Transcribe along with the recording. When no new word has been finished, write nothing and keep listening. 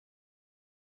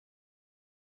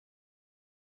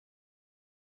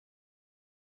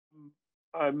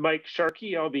I'm Mike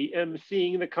Sharkey. I'll be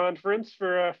emceeing the conference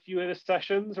for a few of the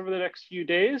sessions over the next few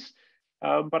days.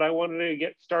 But I wanted to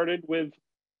get started with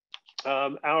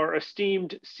our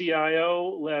esteemed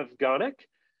CIO, Lev Gonik,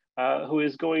 who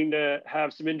is going to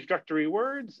have some introductory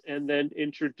words and then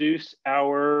introduce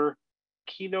our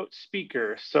keynote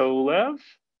speaker. So Lev,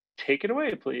 take it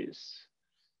away, please.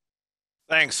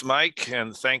 Thanks, Mike,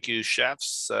 and thank you,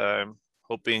 chefs.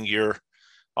 Hoping you're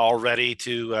all ready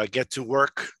to get to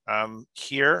work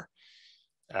here.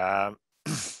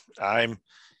 I'm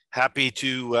happy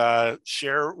to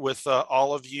share with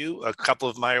all of you a couple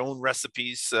of my own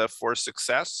recipes for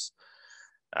success.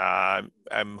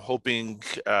 I'm hoping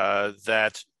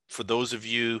that for those of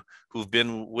you who've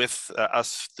been with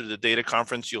us through the data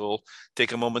conference, you'll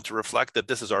take a moment to reflect that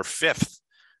this is our 5th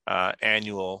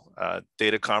annual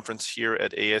data conference here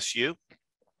at ASU.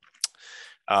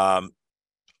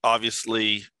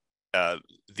 Obviously,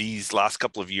 these last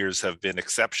couple of years have been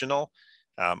exceptional.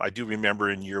 I do remember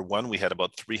in year 1, we had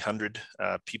about 300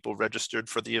 people registered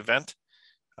for the event.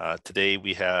 Today,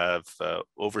 we have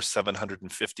over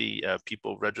 750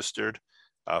 people registered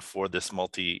for this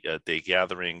multi-day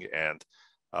gathering. And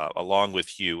along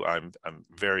with you, I'm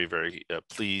very, very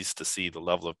pleased to see the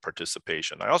level of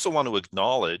participation. I also want to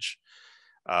acknowledge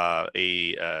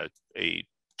a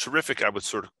terrific, I would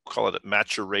sort of call it a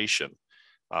maturation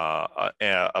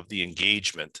of the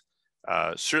engagement.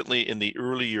 Certainly in the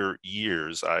earlier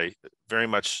years, I very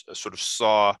much sort of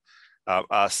saw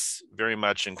us very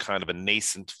much in kind of a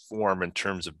nascent form in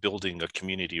terms of building a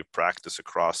community of practice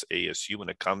across ASU when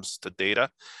it comes to data.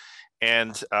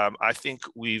 And I think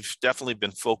we've definitely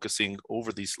been focusing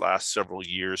over these last several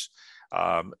years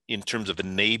in terms of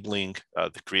enabling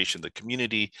the creation of the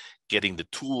community, getting the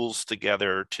tools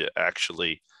together to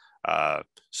actually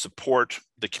support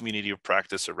the community of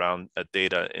practice around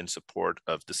data in support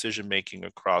of decision-making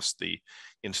across the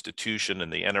institution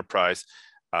and the enterprise,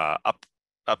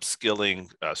 upskilling,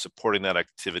 supporting that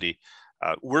activity.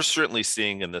 We're certainly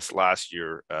seeing in this last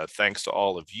year, thanks to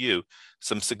all of you,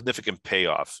 some significant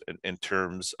payoff in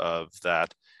terms of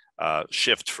that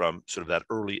shift from sort of that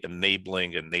early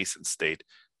enabling and nascent state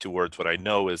towards what I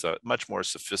know is a much more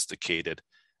sophisticated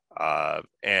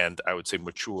and I would say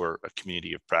mature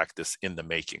community of practice in the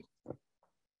making.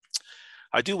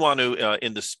 I do want to,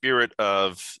 in the spirit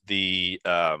of the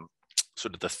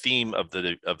sort of the theme of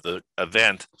the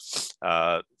event,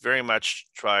 very much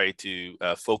try to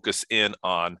focus in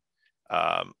on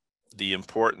the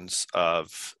importance of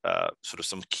sort of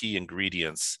some key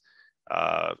ingredients,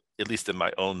 at least in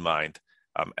my own mind,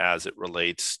 as it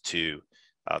relates to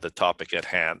the topic at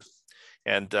hand.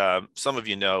 And some of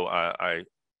you know I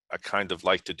kind of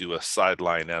like to do a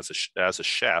sideline as a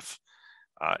chef.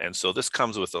 And so this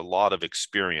comes with a lot of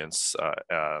experience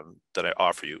that I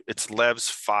offer you. It's Lev's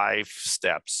 5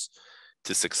 steps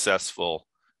to successful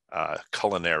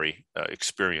culinary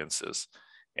experiences.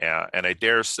 And I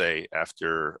dare say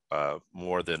after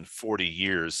more than 40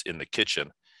 years in the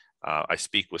kitchen, I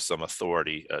speak with some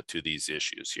authority to these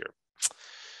issues here.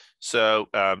 So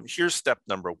here's step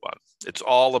number 1. It's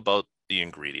all about the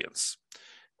ingredients.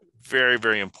 Very,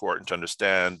 very important to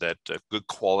understand that good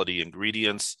quality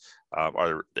ingredients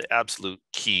are the absolute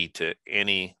key to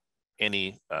any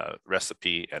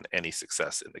recipe and any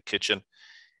success in the kitchen.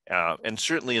 And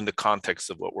certainly in the context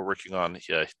of what we're working on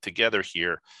together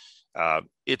here,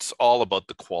 it's all about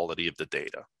the quality of the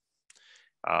data.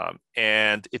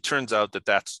 And it turns out that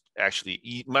that's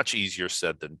actually much easier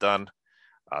said than done.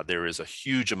 There is a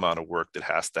huge amount of work that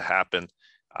has to happen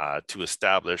to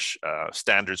establish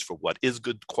standards for what is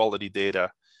good quality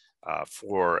data,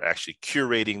 for actually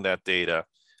curating that data,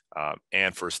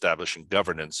 and for establishing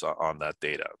governance on that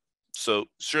data. So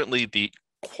certainly the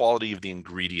quality of the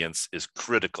ingredients is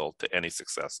critical to any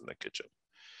success in the kitchen.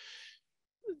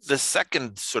 The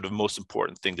second sort of most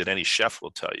important thing that any chef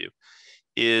will tell you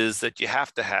is that you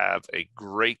have to have a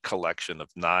great collection of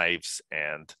knives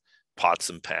and pots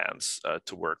and pans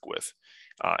to work with.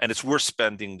 And it's worth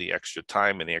spending the extra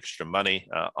time and the extra money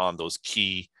on those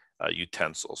key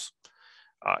utensils.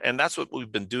 And that's what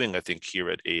we've been doing, I think, here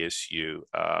at ASU.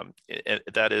 And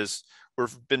that is,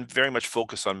 we've been very much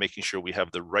focused on making sure we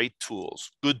have the right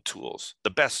tools, good tools, the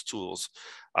best tools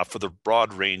for the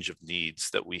broad range of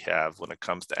needs that we have when it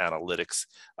comes to analytics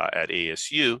at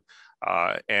ASU.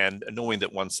 And knowing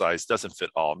that one size doesn't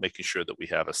fit all, making sure that we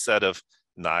have a set of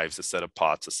knives, a set of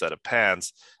pots, a set of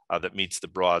pans that meets the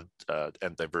broad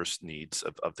and diverse needs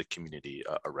of the community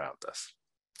around us.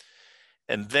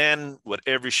 And then what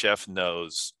every chef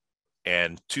knows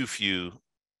and too few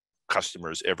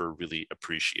customers ever really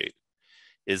appreciate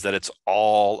is that it's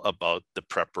all about the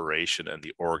preparation and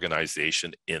the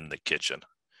organization in the kitchen.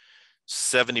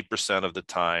 70% of the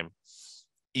time,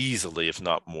 easily, if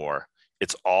not more,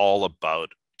 it's all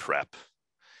about prep.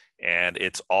 And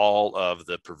it's all of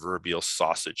the proverbial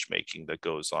sausage making that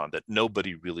goes on that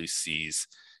nobody really sees.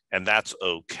 And that's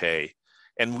okay.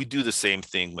 And we do the same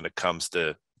thing when it comes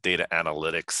to data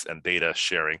analytics and data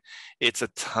sharing. It's a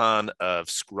ton of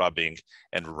scrubbing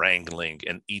and wrangling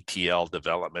and ETL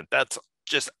development. That's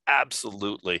just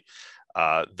absolutely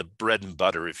the bread and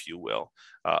butter, if you will,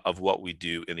 of what we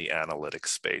do in the analytics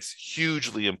space.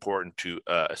 Hugely important to,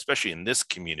 especially in this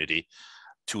community,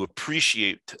 to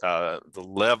appreciate the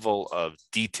level of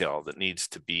detail that needs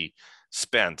to be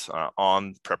spent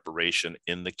on preparation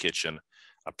in the kitchen,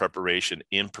 preparation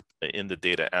in the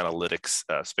data analytics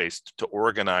space, to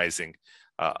organizing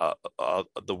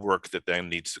the work that then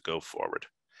needs to go forward.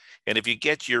 And if you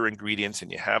get your ingredients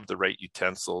and you have the right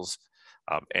utensils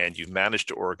and you've managed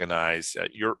to organize,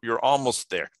 you're almost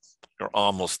there. You're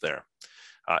almost there.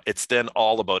 It's then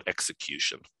all about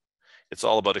execution. It's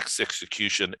all about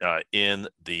execution in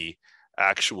the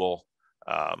actual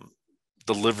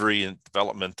delivery and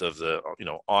development of the,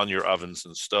 on your ovens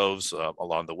and stoves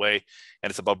along the way. And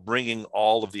it's about bringing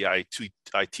all of the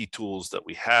IT tools that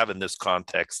we have in this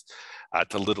context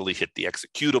to literally hit the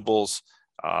executables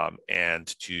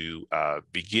and to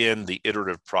begin the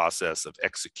iterative process of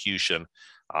execution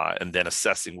and then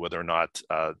assessing whether or not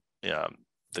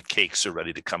the cakes are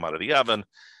ready to come out of the oven,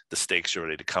 the steaks are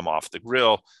ready to come off the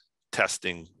grill,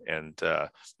 testing and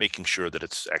making sure that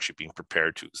it's actually being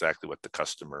prepared to exactly what the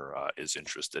customer is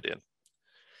interested in.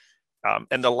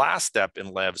 And the last step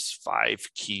in Lev's 5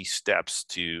 key steps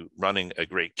to running a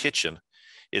great kitchen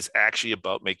is actually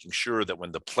about making sure that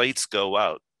when the plates go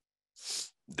out,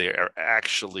 they are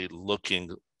actually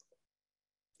looking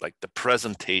like the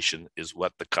presentation is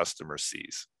what the customer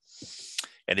sees.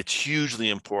 And it's hugely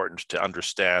important to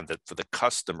understand that for the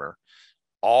customer,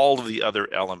 all of the other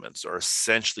elements are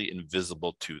essentially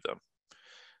invisible to them.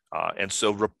 And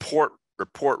so report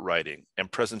writing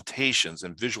and presentations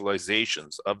and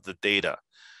visualizations of the data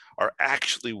are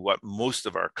actually what most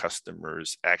of our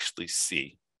customers actually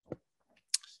see.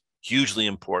 Hugely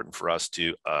important for us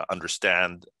to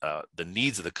understand the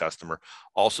needs of the customer,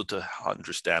 also to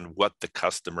understand what the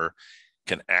customer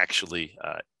can actually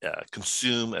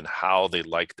consume and how they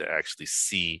like to actually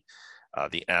see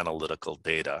the analytical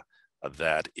data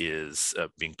that is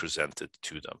being presented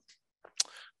to them.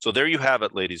 So there you have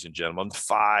it, ladies and gentlemen,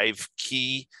 5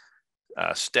 key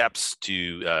steps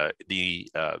to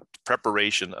the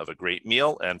preparation of a great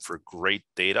meal and for great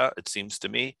data, it seems to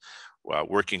me.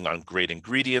 Working on great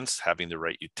ingredients, having the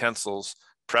right utensils,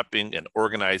 prepping and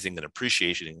organizing and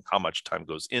appreciating how much time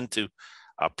goes into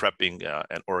prepping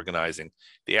and organizing.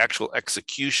 The actual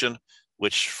execution,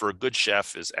 which for a good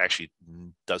chef is actually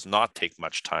does not take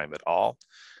much time at all.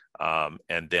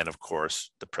 And then, of course,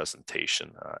 the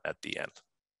presentation at the end.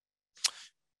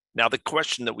 Now, the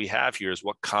question that we have here is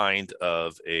what kind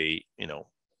of a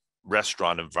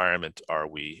restaurant environment are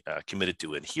we committed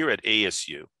to? And here at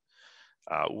ASU,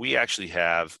 we actually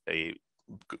have a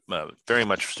very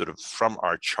much sort of from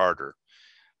our charter,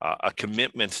 a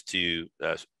commitment to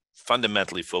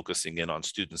fundamentally focusing in on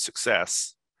student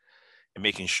success and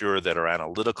making sure that our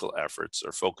analytical efforts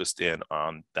are focused in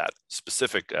on that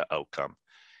specific outcome.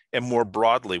 And more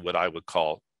broadly, what I would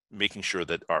call making sure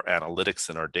that our analytics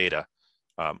and our data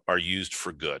are used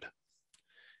for good.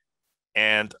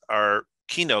 And our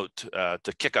keynote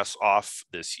to kick us off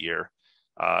this year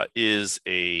is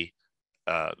a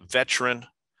veteran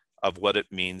of what it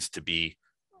means to be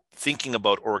thinking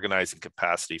about organizing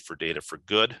capacity for data for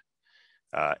good.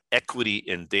 Equity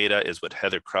in data is what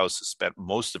Heather Krause has spent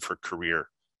most of her career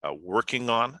working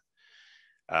on.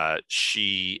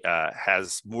 She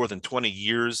has more than 20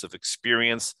 years of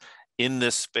experience in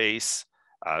this space,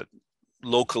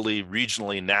 locally,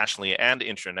 regionally, nationally, and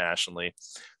internationally,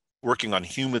 working on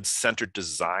human-centered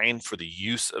design for the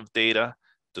use of data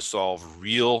to solve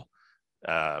real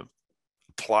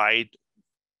applied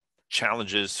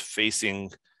challenges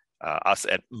facing us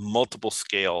at multiple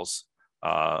scales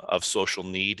of social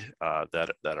need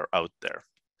that are out there.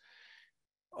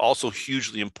 Also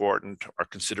hugely important are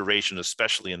consideration,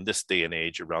 especially in this day and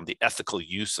age, around the ethical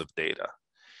use of data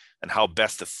and how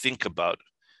best to think about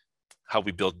how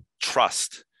we build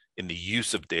trust in the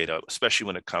use of data, especially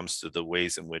when it comes to the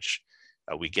ways in which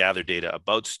we gather data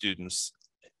about students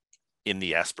in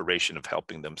the aspiration of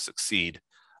helping them succeed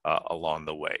along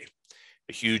the way.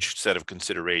 A huge set of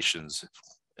considerations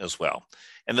as well.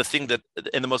 And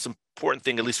the most important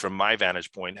thing, at least from my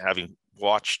vantage point, having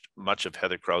watched much of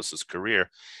Heather Krause's career,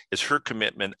 is her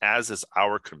commitment, as is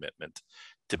our commitment,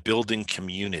 to building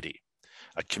community,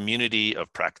 a community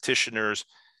of practitioners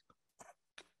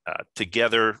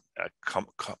together,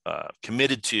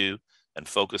 committed to and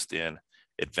focused in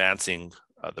advancing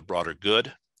the broader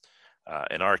good.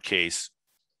 In our case,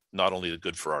 not only the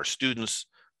good for our students,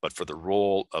 but for the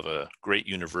role of a great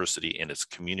university and its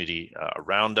community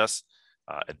around us,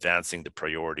 advancing the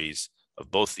priorities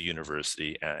of both the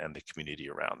university and the community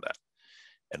around that.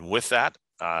 And with that,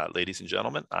 ladies and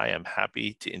gentlemen, I am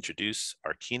happy to introduce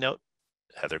our keynote,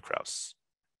 Heather Krause.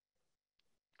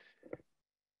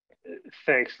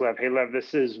 Thanks, Lev. Hey, Lev,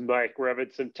 this is Mike. We're having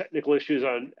some technical issues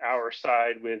on our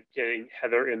side with getting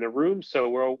Heather in the room. So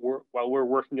while we're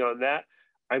working on that,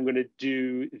 I'm going to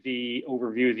do the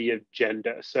overview of the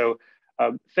agenda. So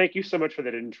thank you so much for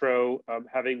that intro.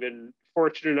 Having been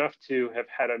fortunate enough to have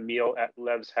had a meal at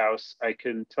Lev's house, I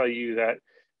can tell you that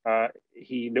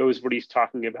he knows what he's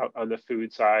talking about on the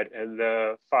food side, and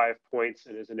the 5 points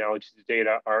in his analogy to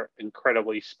data are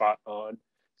incredibly spot on.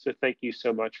 So thank you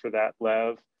so much for that,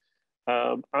 Lev.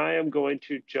 I am going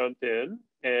to jump in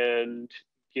and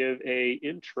give an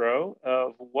intro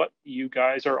of what you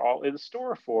guys are all in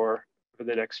store for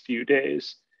the next few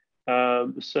days.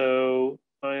 So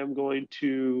I am going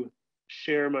to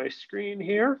share my screen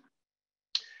here.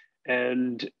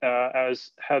 And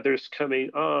as Heather's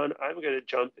coming on, I'm going to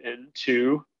jump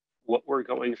into what we're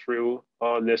going through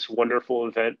on this wonderful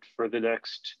event for the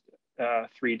next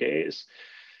 3 days.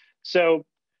 So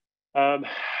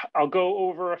I'll go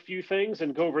over a few things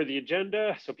and go over the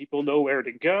agenda so people know where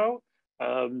to go.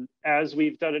 As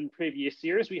we've done in previous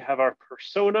years, we have our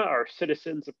persona, our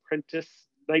citizens, apprentice,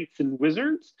 knights, and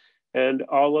wizards, and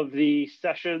all of the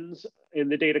sessions in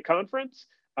the data conference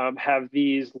have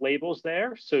these labels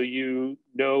there so you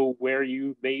know where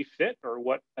you may fit or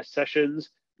what sessions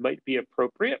might be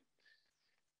appropriate.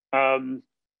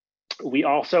 We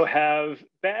also have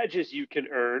badges you can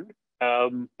earn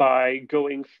by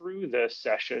going through the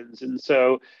sessions. And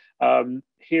so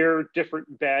here are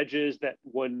different badges that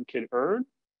one can earn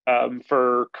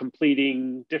for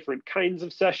completing different kinds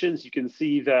of sessions. You can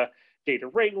see the data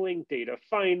wrangling, data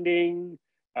finding.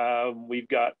 We've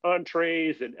got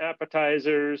entrees and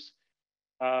appetizers.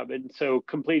 And so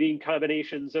completing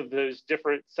combinations of those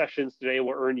different sessions today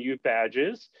will earn you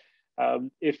badges.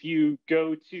 If you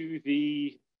go to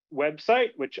the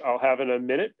website, which I'll have in a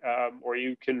minute, or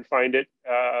you can find it,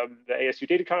 the ASU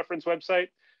Data Conference website,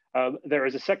 there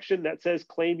is a section that says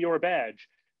claim your badge.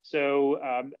 So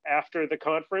after the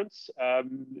conference,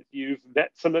 if you've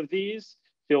met some of these,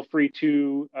 feel free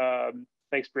to,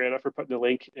 thanks Brianna for putting the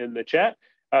link in the chat,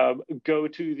 go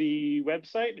to the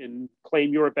website and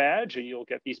claim your badge, and you'll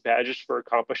get these badges for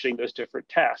accomplishing those different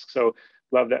tasks. So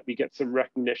love that we get some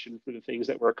recognition for the things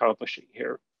that we're accomplishing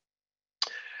here.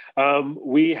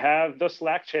 We have the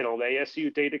Slack channel, the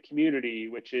ASU Data Community,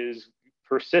 which is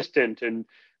persistent and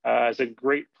is a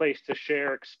great place to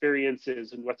share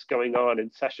experiences and what's going on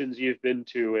in sessions you've been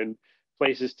to and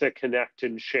places to connect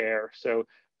and share. So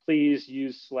please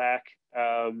use Slack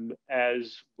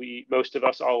as most of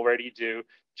us already do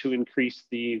to increase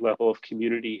the level of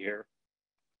community here.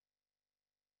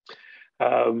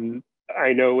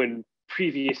 I know in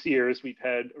previous years we've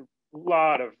had a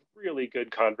lot of really good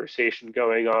conversation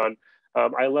going on.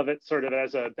 I love it sort of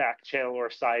as a back channel or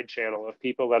side channel of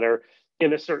people that are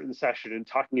in a certain session and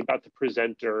talking about the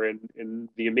presenter and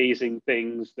the amazing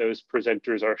things those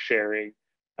presenters are sharing.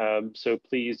 So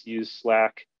please use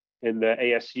Slack in the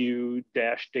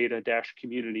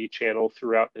ASU-data-community channel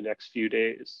throughout the next few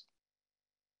days.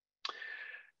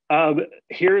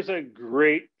 Here's a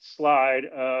great slide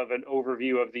of an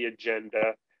overview of the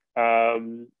agenda.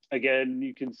 Again,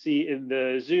 you can see in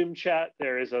the Zoom chat,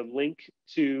 there is a link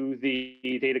to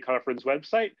the data conference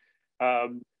website,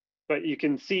 but you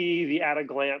can see the at a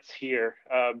glance here.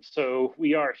 So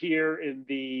we are here in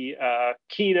the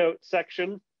keynote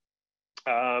section,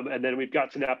 and then we've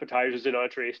got some appetizers and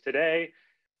entrees today.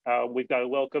 We've got a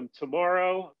welcome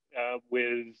tomorrow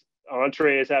with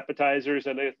entrees, appetizers,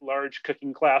 and large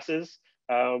cooking classes,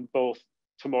 both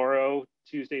tomorrow,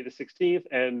 Tuesday the 16th,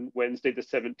 and Wednesday the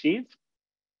 17th.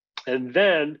 And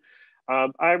then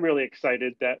I'm really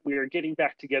excited that we are getting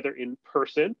back together in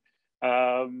person.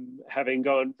 Having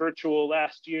gone virtual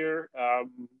last year,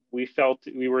 we felt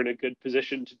we were in a good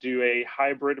position to do a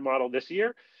hybrid model this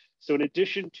year. So in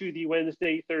addition to the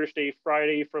Wednesday, Thursday,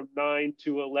 Friday from 9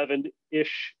 to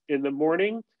 11-ish in the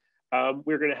morning,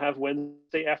 we're going to have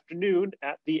Wednesday afternoon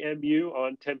at the MU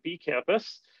on Tempe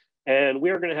campus. And we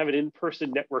are going to have an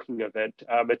in-person networking event.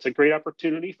 It's a great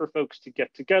opportunity for folks to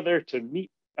get together, to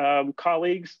meet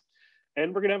colleagues,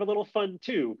 and we're going to have a little fun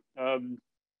too.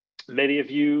 Many of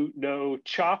you know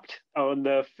Chopped on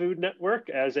the Food Network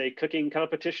as a cooking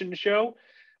competition show.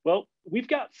 Well, we've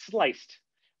got Sliced,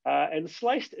 and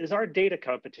Sliced is our data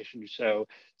competition show.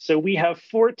 So we have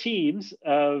 4 teams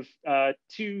of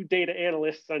 2 data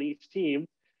analysts on each team.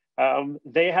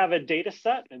 They have a data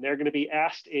set, and they're going to be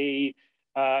asked a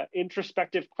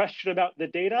introspective question about the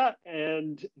data,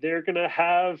 and they're going to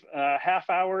have a half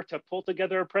hour to pull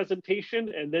together a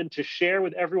presentation and then to share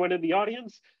with everyone in the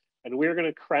audience. And we're going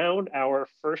to crown our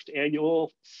first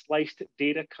annual Sliced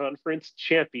Data Conference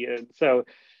champion. So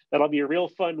that'll be a real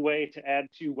fun way to add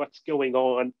to what's going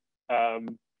on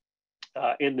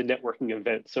in the networking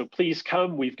event. So please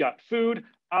come. We've got food.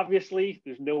 Obviously,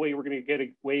 there's no way we're going to get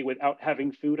away without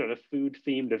having food on a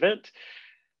food-themed event.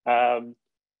 And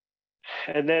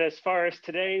then as far as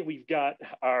today, we've got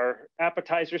our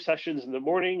appetizer sessions in the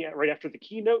morning right after the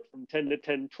keynote from 10 to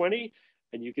 10:20.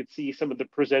 And you can see some of the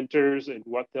presenters and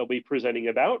what they'll be presenting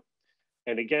about.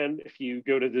 And again, if you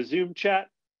go to the Zoom chat,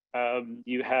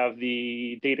 you have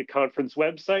the data conference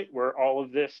website where all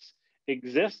of this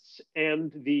exists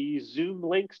and the Zoom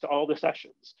links to all the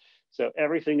sessions. So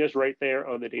everything is right there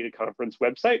on the data conference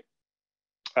website.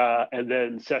 And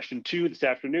then session 2 this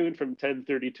afternoon from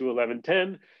 10:30 to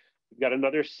 11:10. We've got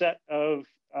another set of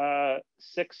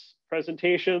 6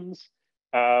 presentations.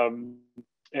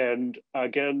 And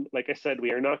again, like I said,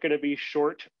 we are not going to be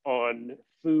short on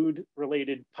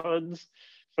food-related puns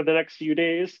for the next few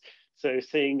days. So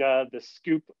seeing the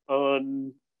scoop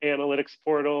on analytics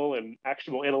portal and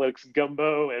actionable analytics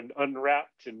gumbo and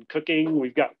unwrapped and cooking,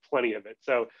 we've got plenty of it.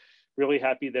 So really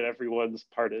happy that everyone's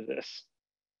part of this.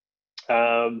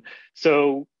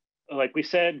 So like we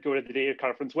said, go to the data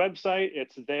conference website.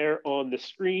 It's there on the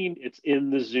screen. It's in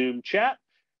the Zoom chat.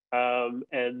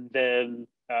 And then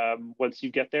once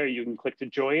you get there, you can click to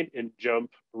join and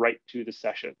jump right to the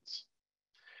sessions.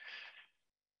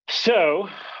 So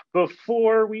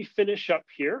before we finish up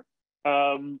here,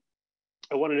 I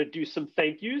wanted to do some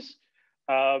thank yous.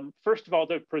 First of all,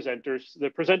 the presenters. The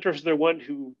presenters are the one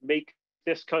who make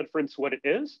this conference what it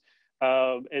is.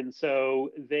 And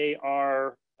so they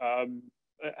are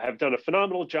have done a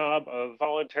phenomenal job of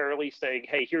voluntarily saying,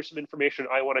 hey, here's some information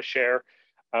I want to share.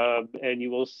 And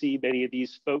you will see many of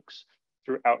these folks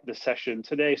throughout the session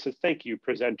today. So thank you,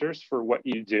 presenters, for what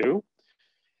you do.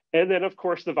 And then, of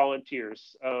course, the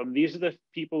volunteers. These are the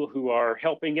people who are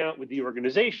helping out with the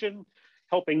organization,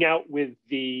 helping out with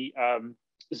the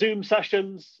Zoom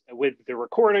sessions, with the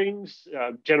recordings,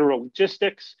 general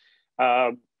logistics.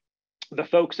 The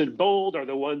folks in bold are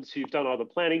the ones who've done all the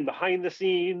planning behind the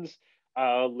scenes,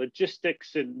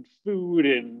 logistics and food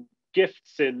and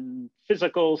gifts and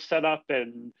physical setup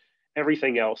and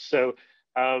everything else. So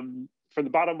from the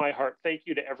bottom of my heart, thank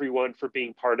you to everyone for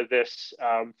being part of this.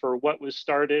 For what was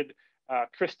started,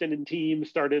 Kristen and team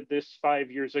started this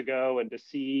 5 years ago, and to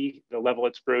see the level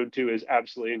it's grown to is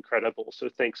absolutely incredible. So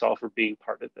thanks all for being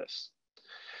part of this.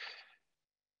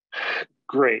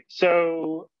 Great,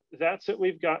 so that's what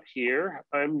we've got here.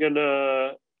 I'm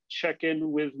gonna check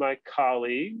in with my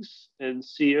colleagues and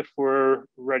see if we're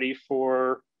ready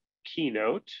for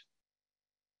Keynote.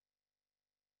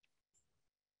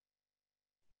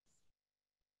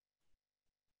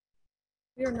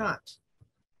 We are not.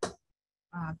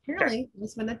 Apparently,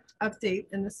 there's been an update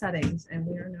in the settings, and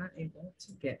we are not able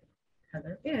to get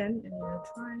Heather in, and we're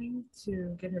trying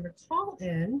to get her to call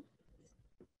in,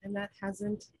 and that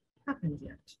hasn't happened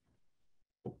yet.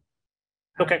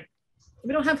 Okay.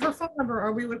 We don't have her phone number,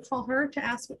 or we would call her to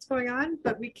ask what's going on,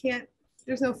 but we can't.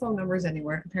 There's no phone numbers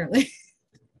anywhere, apparently.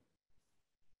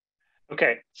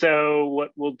 Okay, so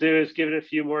what we'll do is give it a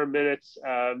few more minutes.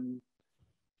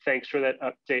 Thanks for that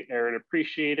update, Aaron.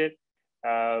 Appreciate it.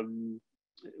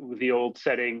 With the old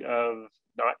setting of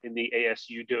not in the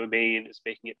ASU domain is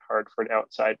making it hard for an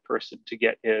outside person to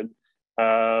get in.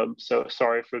 So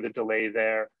sorry for the delay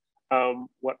there.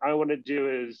 What I want to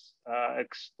do is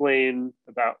explain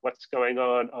about what's going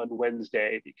on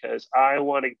Wednesday, because I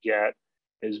want to get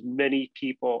as many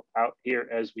people out here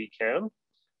as we can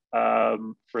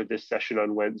for this session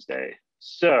on Wednesday.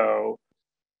 So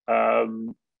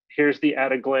here's the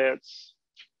at a glance.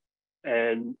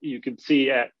 And you can see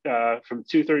at from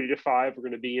 2:30 to 5, we're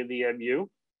going to be in the MU.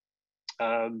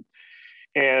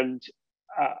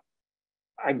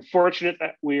 I'm fortunate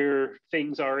that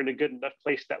things are in a good enough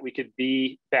place that we could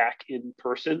be back in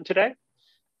person today.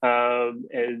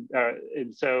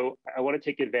 And so I want to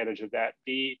take advantage of that.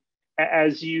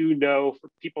 As you know, for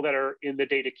people that are in the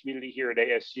data community here at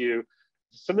ASU,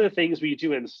 some of the things we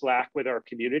do in Slack with our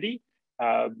community,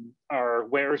 our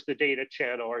Where's the Data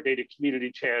channel, our data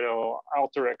community channel,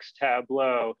 Alteryx,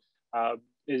 Tableau,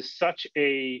 is such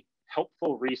a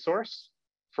helpful resource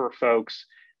for folks.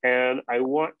 And I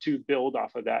want to build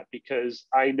off of that because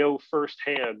I know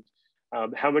firsthand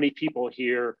how many people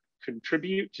here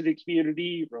contribute to the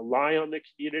community, rely on the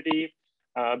community,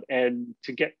 and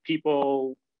to get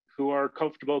people who are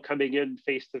comfortable coming in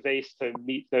face to face to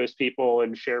meet those people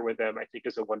and share with them, I think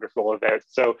is a wonderful event.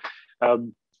 So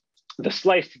the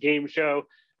Sliced Game Show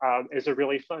is a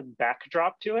really fun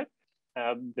backdrop to it.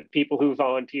 The people who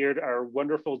volunteered are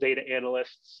wonderful data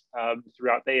analysts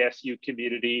throughout the ASU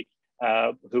community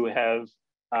who have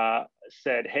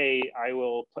said, hey, I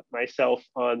will put myself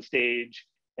on stage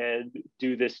and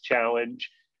do this challenge.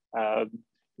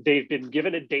 They've been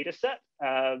given a data set.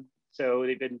 So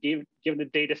they've been given a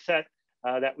data set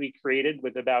that we created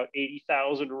with about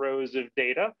 80,000 rows of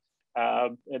data.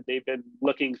 And they've been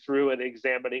looking through and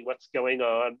examining what's going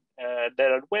on. And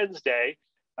then on Wednesday,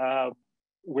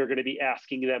 we're going to be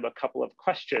asking them a couple of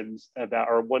questions about,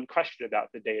 or one question about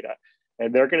the data.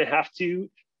 And they're going to have to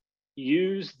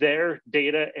use their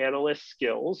data analyst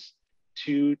skills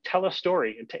to tell a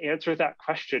story and to answer that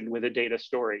question with a data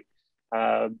story.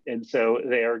 And so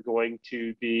they are going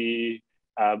to be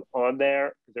on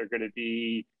there. They're going to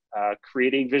be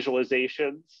creating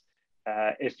visualizations.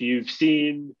 If you've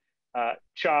seen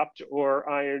Chopped or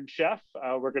Iron Chef,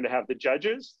 we're going to have the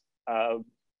judges,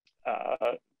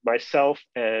 myself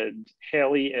and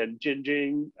Haley and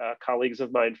Jinjing, colleagues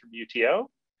of mine from UTO,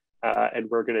 and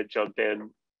we're going to jump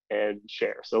in and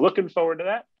share. So looking forward to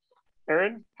that.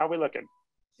 Erin, how are we looking?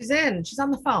 She's in. She's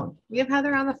on the phone. We have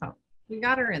Heather on the phone. We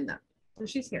got her in there. So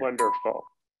she's here. Wonderful.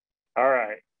 All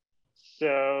right.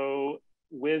 So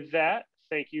with that,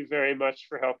 thank you very much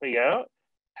for helping out.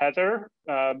 Heather,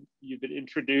 you've been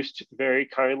introduced very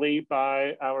kindly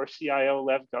by our CIO,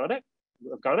 Lev Gonik,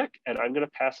 and I'm going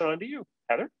to pass it on to you.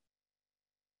 Heather?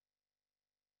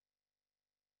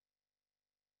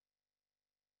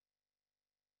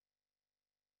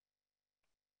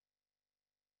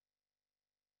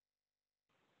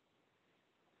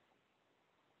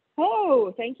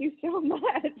 Oh, thank you so much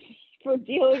for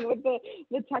dealing with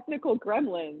the technical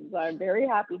gremlins. I'm very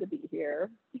happy to be here.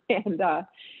 And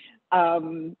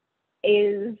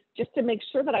is just to make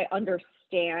sure that I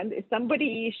understand, is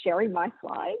somebody sharing my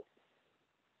slides?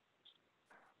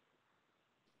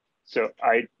 So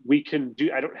we can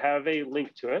do, I don't have a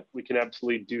link to it. We can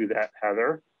absolutely do that,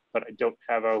 Heather, but I don't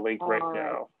have a link right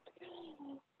now.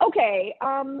 Okay.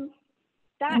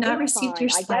 That I've not received fine. your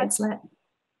slides yet.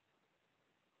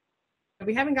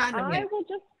 We haven't gotten them yet. I will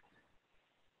just,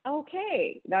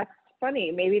 okay, that's funny.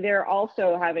 Maybe they're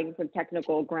also having some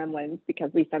technical gremlins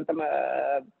because we sent them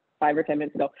 5 or 10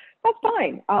 minutes ago. That's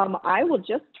fine. I will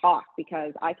just talk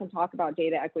because I can talk about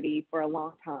data equity for a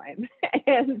long time.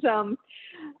 And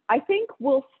I think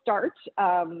we'll start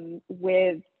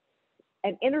with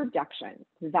an introduction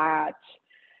that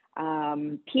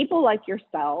people like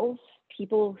yourselves,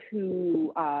 people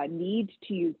who need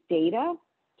to use data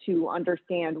to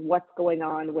understand what's going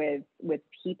on with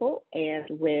people and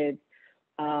with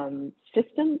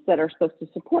systems that are supposed to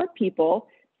support people,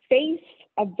 face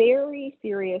a very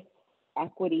serious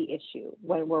equity issue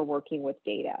when we're working with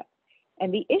data.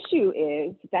 And the issue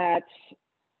is that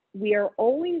we are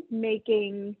always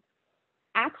making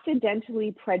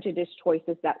accidentally prejudiced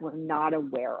choices that we're not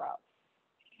aware of.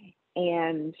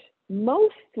 And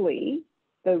mostly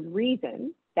the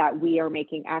reason that we are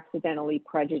making accidentally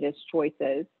prejudiced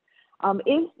choices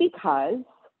is because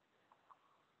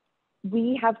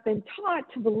we have been taught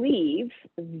to believe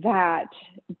that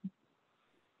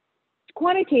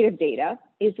quantitative data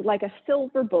is like a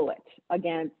silver bullet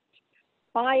against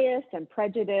bias and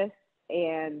prejudice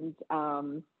and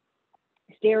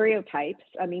stereotypes.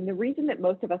 I mean, the reason that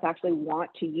most of us actually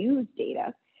want to use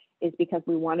data is because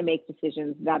we want to make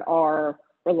decisions that are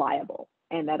reliable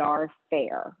and that are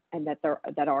fair and that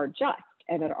are just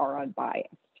and that are unbiased.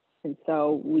 And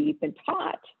so we've been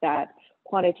taught that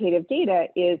quantitative data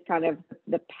is kind of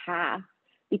the path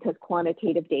because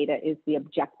quantitative data is the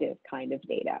objective kind of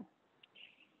data.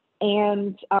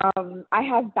 And I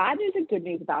have bad news and good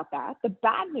news about that. The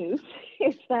bad news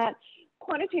is that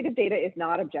quantitative data is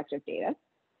not objective data.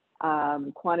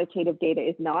 Quantitative data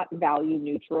is not value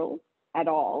neutral at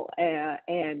all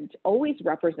and always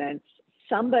represents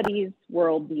somebody's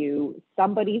worldview,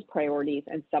 somebody's priorities,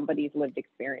 and somebody's lived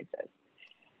experiences.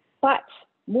 But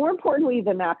more importantly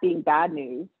than that being bad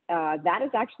news, that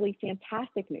is actually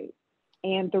fantastic news.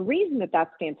 And the reason that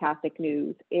that's fantastic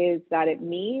news is that it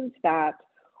means that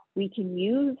we can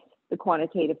use the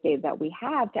quantitative data that we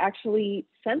have to actually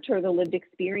center the lived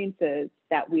experiences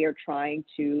that we are trying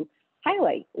to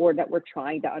highlight or that we're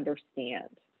trying to understand.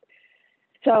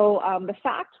 So the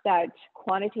fact that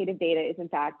quantitative data is in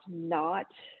fact not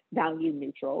value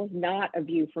neutral, not a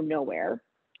view from nowhere,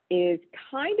 is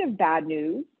kind of bad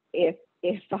news if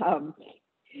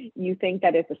you think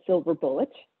that it's a silver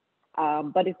bullet,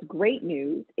 but it's great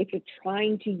news if you're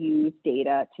trying to use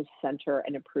data to center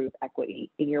and improve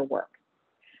equity in your work.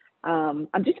 I'm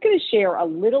just going to share a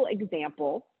little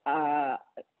example that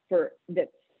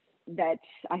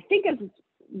I think is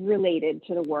related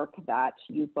to the work that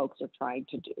you folks are trying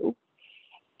to do.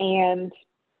 And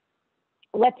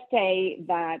let's say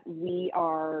that we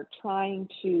are trying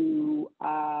to,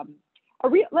 I'm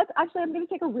going to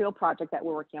take a real project that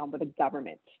we're working on with a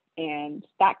government. And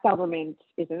that government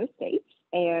is in the States,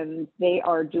 and they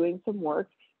are doing some work,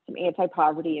 some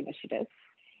anti-poverty initiatives.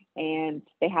 And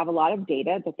they have a lot of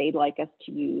data that they'd like us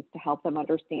to use to help them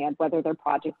understand whether their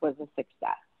project was a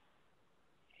success.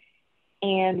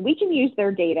 And we can use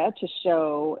their data to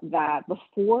show that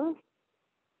before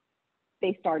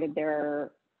they started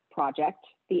their project,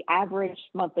 the average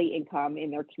monthly income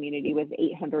in their community was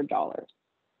 $800.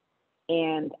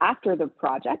 And after the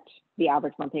project, the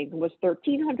average monthly income was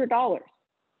 $1,300.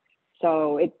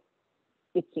 So it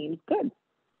seems good.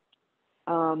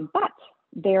 But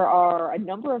there are a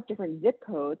number of different zip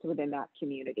codes within that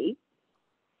community.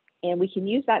 And we can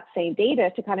use that same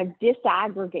data to kind of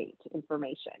disaggregate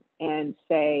information and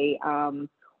say,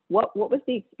 what was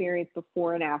the experience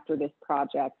before and after this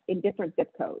project in different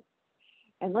zip codes?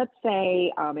 And let's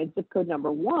say in zip code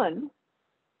number 1,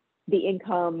 the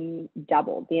income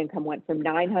doubled. The income went from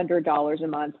 $900 a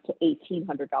month to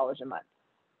 $1,800 a month.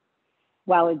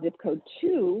 While in zip code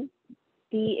 2,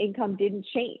 the income didn't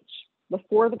change.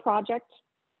 Before the project,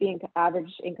 the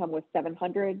average income was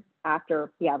 $700.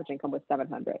 After, the average income was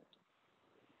 $700.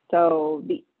 So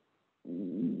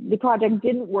the project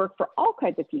didn't work for all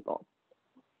kinds of people.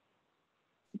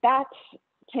 That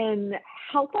can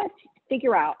help us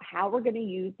figure out how we're going to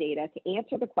use data to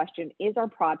answer the question, is our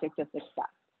project a success?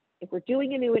 If we're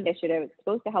doing a new initiative, it's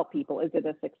supposed to help people, is it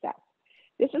a success?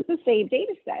 This is the same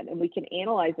data set, and we can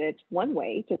analyze it one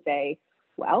way to say,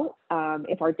 well,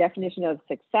 if our definition of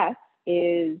success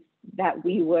is that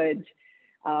we would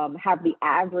have the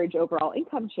average overall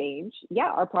income change,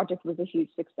 yeah, our project was a huge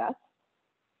success.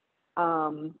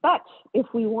 But if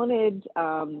we wanted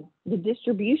the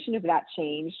distribution of that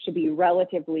change to be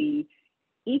relatively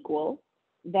equal,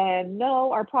 then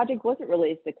no, our project wasn't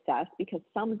really a success because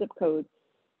some zip codes,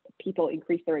 people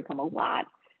increased their income a lot,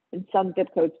 and some zip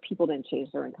codes, people didn't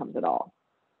change their incomes at all.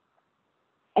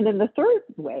 And then the third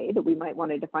way that we might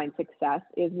want to define success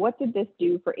is, what did this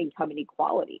do for income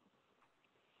inequality?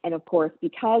 And of course,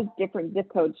 because different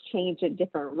zip codes change at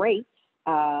different rates,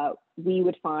 we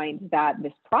would find that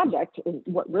this project,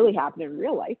 what really happened in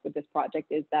real life with this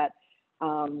project is that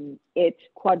it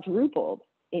quadrupled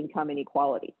income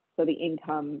inequality. So the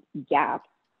income gap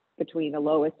between the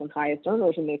lowest and highest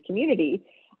earners in the community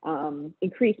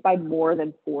increased by more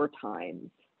than 4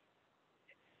 times.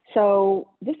 So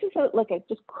this is like a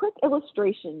just quick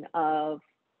illustration of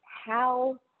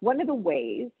how one of the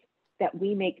ways that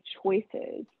we make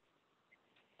choices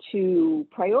to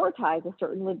prioritize a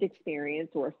certain lived experience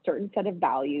or a certain set of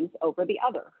values over the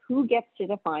other. Who gets to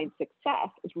define success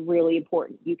is really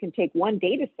important. You can take one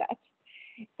data set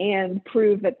and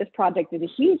prove that this project is a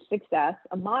huge success,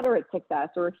 a moderate success,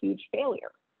 or a huge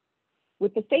failure.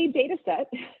 With the same data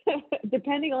set,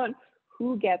 depending on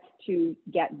who gets to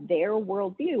get their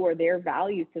worldview or their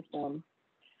value system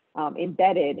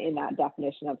embedded in that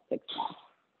definition of success.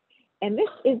 And this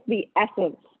is the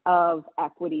essence of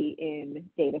equity in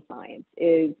data science,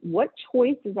 is what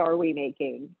choices are we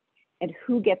making and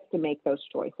who gets to make those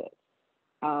choices.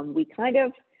 We kind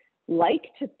of like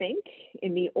to think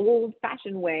in the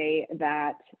old-fashioned way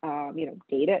that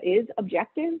data is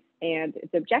objective, and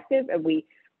it's objective, and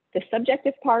the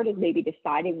subjective part is maybe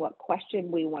deciding what question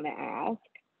we want to ask,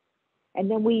 and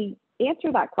then we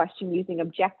answer that question using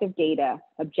objective data,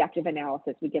 objective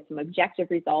analysis. We get some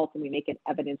objective results, and we make an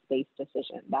evidence-based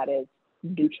decision that is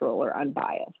neutral or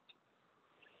unbiased.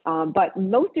 But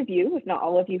most of you, if not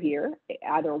all of you here,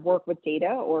 either work with data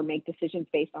or make decisions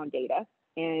based on data.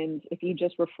 And if you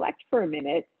just reflect for a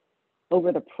minute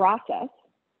over the process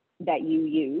that you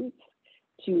use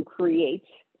to create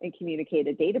and communicate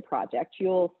a data project,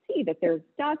 you'll see that there's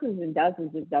dozens and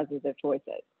dozens and dozens of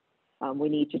choices. We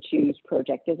need to choose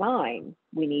project design.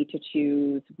 We need to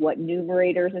choose what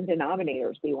numerators and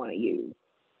denominators we want to use.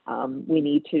 We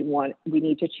need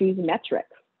to choose metrics.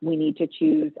 We need to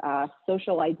choose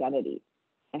social identity.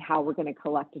 and how we're going to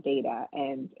collect data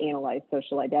and analyze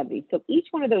social identity. So each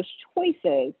one of those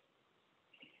choices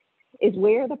is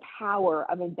where the power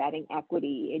of embedding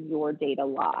equity in your data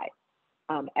lies.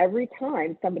 Every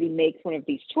time somebody makes one of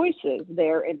these choices,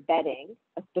 they're embedding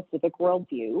a specific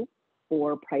worldview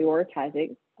or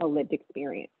prioritizing a lived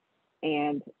experience.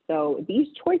 And so these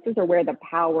choices are where the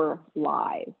power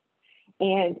lies.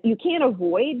 And you can't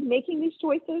avoid making these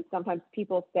choices. Sometimes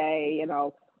people say, you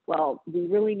know, well, we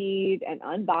really need an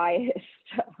unbiased,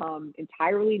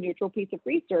 entirely neutral piece of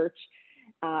research,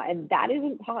 and that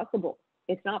isn't possible.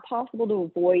 It's not possible to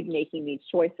avoid making these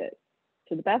choices.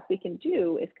 So the best we can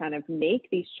do is kind of make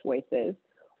these choices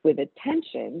with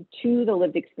attention to the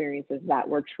lived experiences that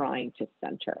we're trying to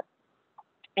center.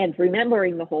 And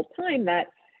remembering the whole time that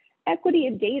equity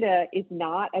in data is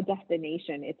not a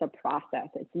destination, it's a process.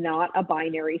 It's not a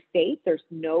binary state. There's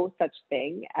no such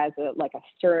thing as a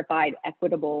certified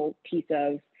equitable piece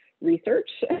of research.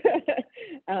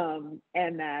 And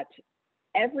that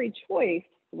every choice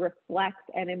reflects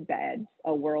and embeds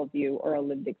a worldview or a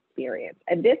lived experience.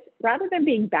 And this, rather than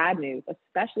being bad news,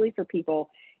 especially for people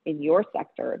in your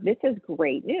sector, this is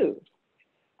great news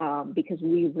because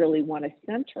we really want to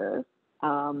center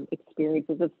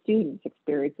experiences of students,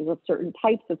 experiences of certain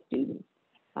types of students,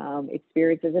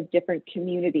 experiences of different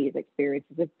communities,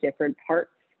 experiences of different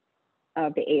parts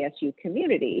of the ASU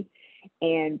community.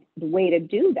 And the way to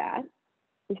do that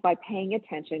is by paying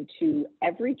attention to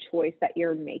every choice that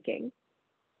you're making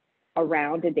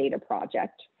around a data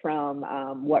project, from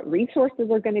what resources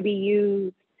are going to be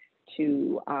used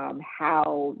to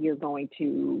how you're going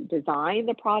to design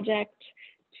the project,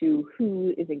 to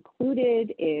who is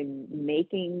included in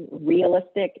making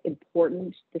realistic,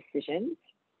 important decisions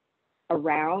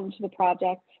around the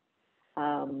project,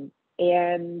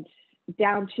 and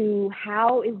down to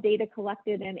how is data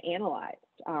collected and analyzed.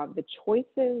 The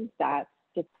choices that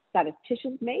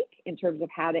statisticians make in terms of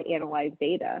how to analyze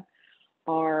data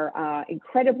are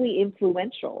incredibly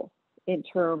influential in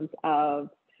terms of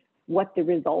what the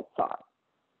results are.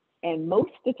 And most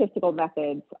statistical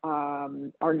methods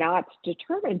are not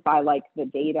determined by like the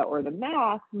data or the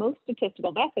math. Most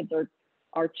statistical methods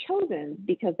are chosen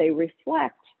because they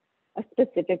reflect a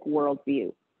specific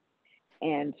worldview.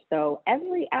 And so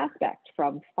every aspect,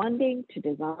 from funding to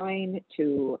design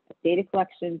to data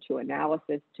collection to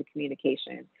analysis to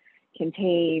communication,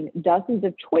 contain dozens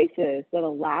of choices that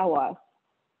allow us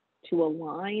to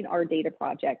align our data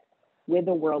project with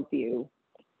a worldview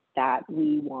that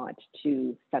we want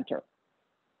to center.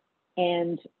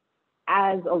 And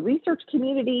as a research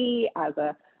community, as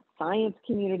a science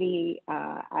community,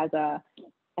 as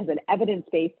an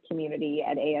evidence-based community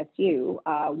at ASU,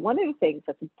 one of the things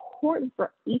that's important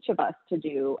for each of us to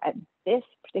do at this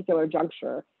particular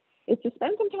juncture is to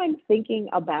spend some time thinking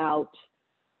about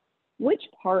which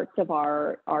parts of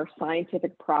our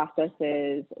scientific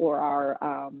processes or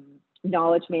our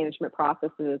knowledge management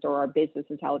processes or our business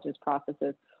intelligence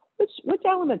processes, which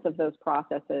elements of those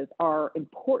processes are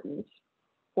important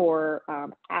for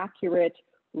accurate,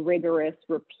 rigorous,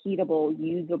 repeatable,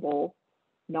 usable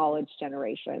knowledge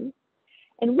generation,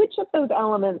 and which of those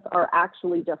elements are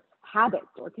actually just habits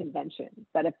or conventions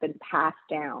that have been passed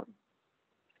down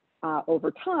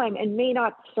over time and may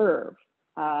not serve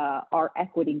our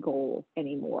equity goals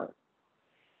anymore.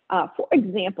 For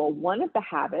example, one of the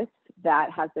habits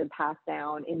that has been passed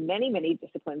down in many, many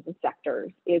disciplines and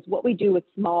sectors is what we do with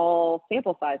small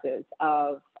sample sizes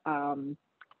of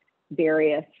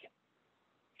various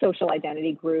social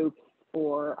identity groups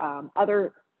or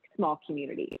other small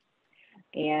communities.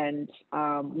 And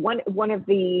one of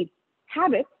the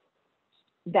habits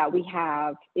that we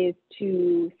have is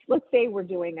to, let's say we're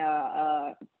doing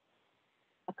a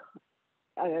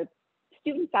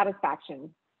student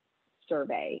satisfaction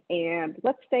survey, and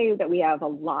let's say that we have a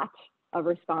lot of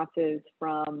responses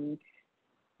from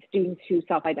students who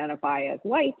self-identify as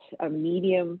white, a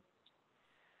medium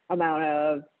amount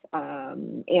of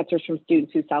answers from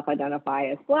students who self-identify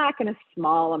as Black, and a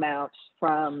small amount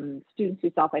from students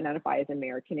who self-identify as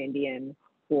American Indian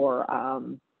or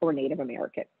Native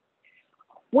American.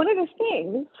 One of the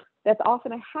things that's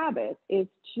often a habit is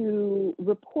to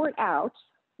report out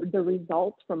the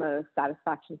results from a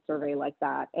satisfaction survey like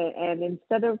that. And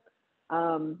instead of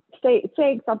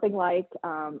saying something like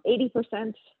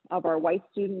 80% of our white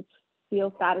students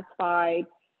feel satisfied,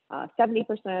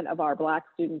 70% of our Black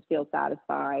students feel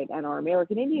satisfied, and our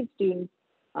American Indian students,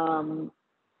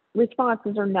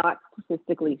 responses are not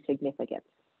statistically significant.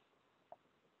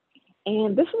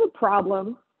 And this is a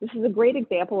problem. This is a great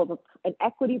example of an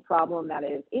equity problem that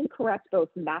is incorrect both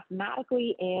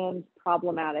mathematically and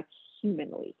problematic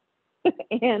humanly.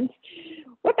 And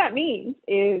what that means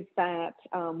is that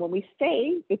when we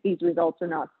say that these results are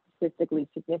not statistically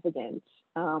significant,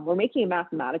 we're making a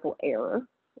mathematical error.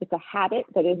 It's a habit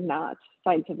that is not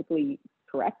scientifically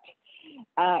correct,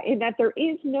 in that there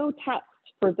is no test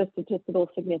for the statistical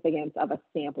significance of a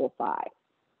sample size.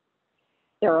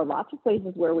 There are lots of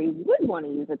places where we would want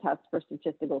to use a test for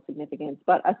statistical significance,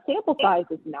 but a sample size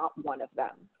is not one of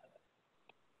them.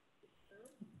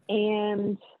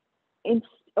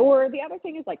 Or the other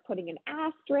thing is like putting an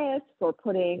asterisk or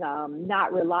putting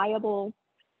not reliable.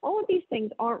 All of these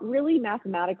things aren't really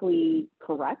mathematically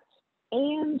correct.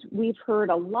 And we've heard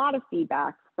a lot of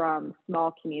feedback from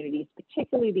small communities,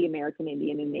 particularly the American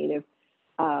Indian and Native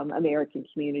American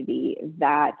community,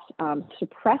 that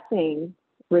suppressing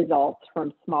results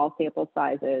from small sample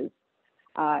sizes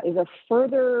is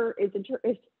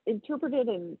interpreted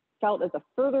and felt as a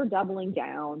further doubling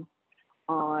down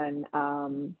on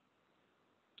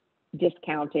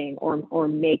discounting or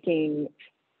making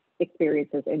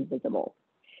experiences invisible.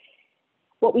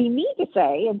 What we need to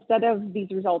say, instead of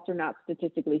these results are not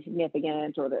statistically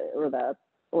significant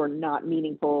or not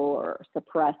meaningful or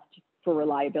suppressed for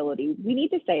reliability, we need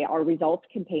to say our results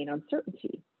contain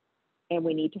uncertainty. And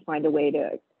we need to find a way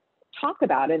to talk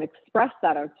about and express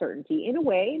that uncertainty in a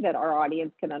way that our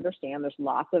audience can understand. There's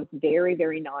lots of very,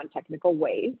 very non-technical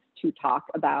ways to talk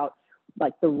about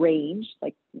like the range.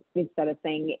 Like instead of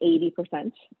saying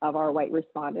 80% of our white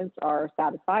respondents are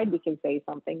satisfied, we can say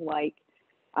something like,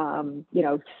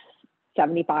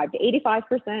 75 to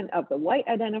 85% of the white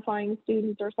identifying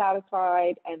students are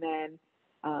satisfied, and then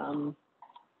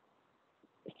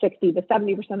 60 to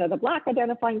 70% of the Black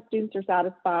identifying students are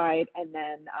satisfied, and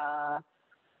then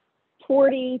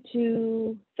 40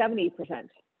 to 70%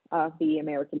 of the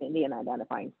American Indian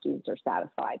identifying students are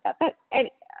satisfied. And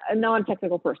a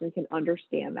non-technical person can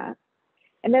understand that.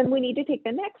 And then we need to take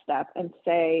the next step and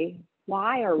say,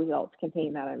 why our results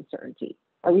contain that uncertainty?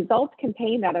 Our results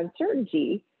contain that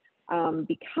uncertainty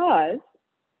because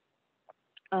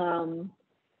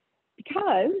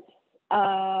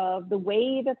of the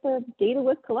way that the data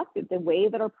was collected, the way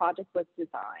that our project was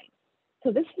designed.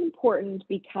 So this is important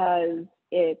because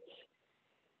it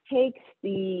takes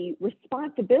the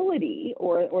responsibility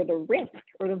or the risk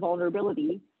or the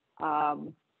vulnerability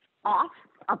off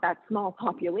of that small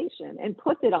population and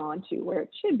puts it onto where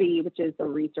it should be, which is the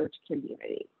research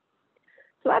community.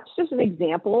 So that's just an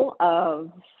example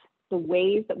of the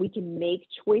ways that we can make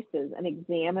choices and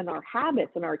examine our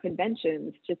habits and our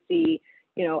conventions to see,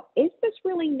 is this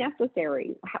really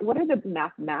necessary? What are the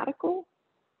mathematical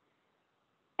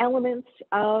elements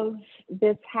of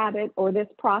this habit or this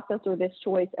process or this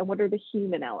choice, and what are the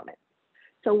human elements?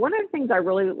 So one of the things I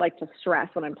really like to stress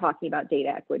when I'm talking about data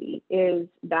equity is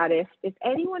that if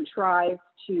anyone tries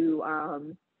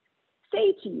to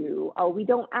say to you, oh, we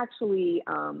don't actually,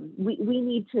 we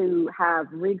need to have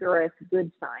rigorous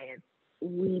good science,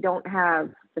 we don't have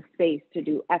the space to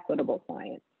do equitable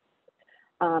science.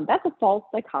 That's a false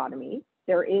dichotomy.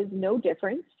 There is no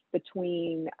difference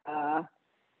between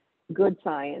good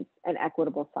science and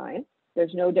equitable science.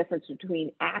 There's no difference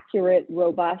between accurate,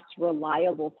 robust,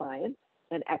 reliable science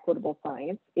and equitable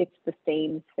science. It's the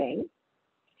same thing.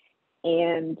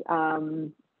 And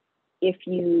if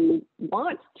you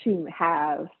want to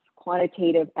have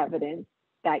quantitative evidence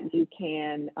that you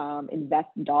can invest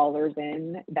dollars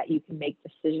in, that you can make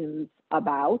decisions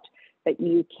about, that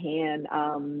you can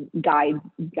guide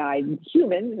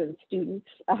humans and students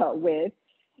with,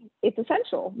 it's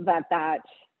essential that that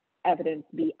evidence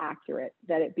be accurate,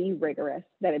 that it be rigorous,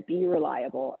 that it be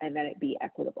reliable, and that it be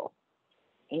equitable.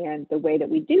 And the way that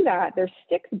we do that, there's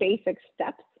 6 basic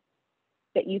steps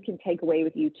that you can take away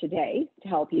with you today to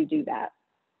help you do that.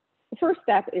 The first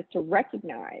step is to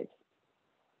recognize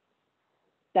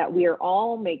that we are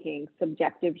all making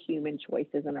subjective human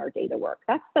choices in our data work.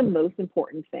 That's the most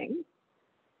important thing,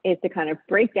 is to kind of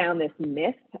break down this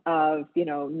myth of,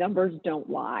 numbers don't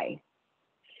lie.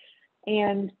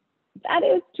 And that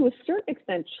is to a certain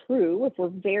extent true if we're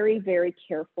very, very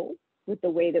careful with the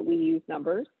way that we use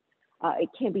numbers. It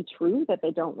can be true that they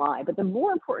don't lie, but the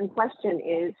more important question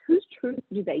is, whose truth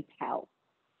do they tell?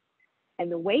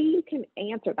 And the way you can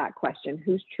answer that question,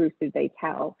 whose truth do they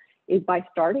tell, is by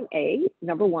starting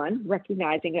number one,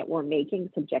 recognizing that we're making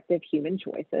subjective human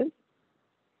choices.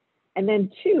 And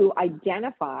then 2,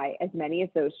 identify as many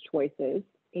of those choices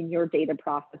in your data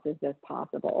processes as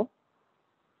possible.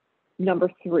 Number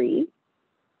 3,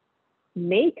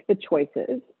 make the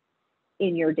choices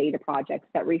in your data projects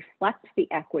that reflect the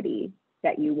equity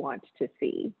that you want to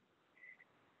see.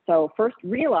 So first,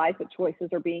 realize that choices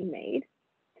are being made.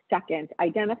 Second,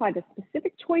 identify the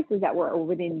specific choices that were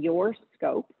within your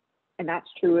scope And that's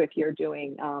true if you're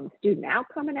doing student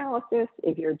outcome analysis,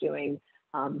 if you're doing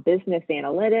business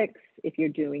analytics, if you're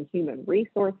doing human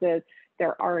resources.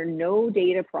 There are no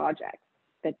data projects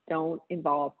that don't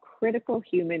involve critical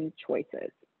human choices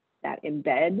that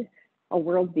embed a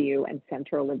worldview and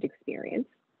center a lived experience.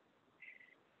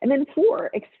 And then 4,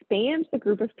 expand the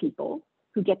group of people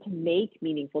who get to make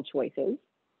meaningful choices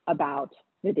about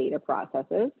the data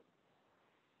processes.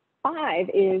 5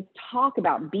 is talk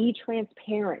about, be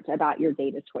transparent about your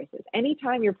data choices.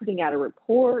 Anytime you're putting out a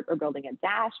report or building a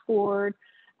dashboard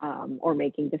or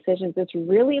making decisions, it's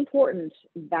really important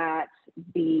that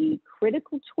the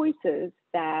critical choices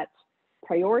that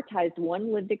prioritize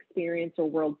one lived experience or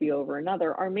worldview over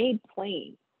another are made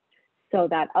plain so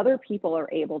that other people are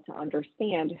able to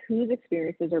understand whose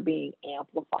experiences are being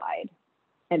amplified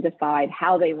and decide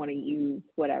how they want to use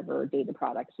whatever data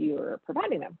products you're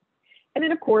providing them. And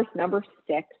then, of course, number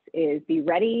 6 is be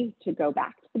ready to go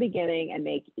back to the beginning and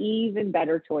make even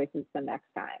better choices the next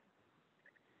time.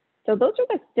 So those are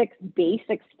the 6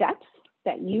 basic steps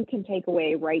that you can take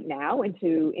away right now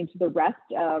into the rest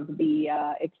of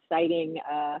the exciting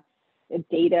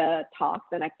data talks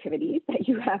and activities that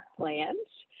you have planned.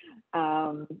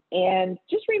 And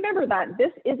just remember that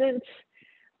this isn't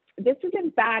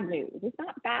bad news. It's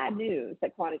not bad news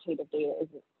that quantitative data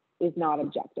is not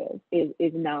objective,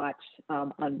 is not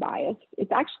unbiased.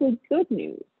 It's actually good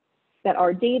news that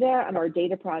our data and our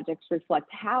data projects reflect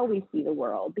how we see the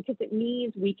world, because it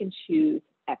means we can choose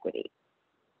equity.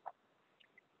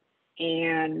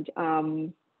 And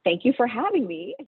thank you for having me.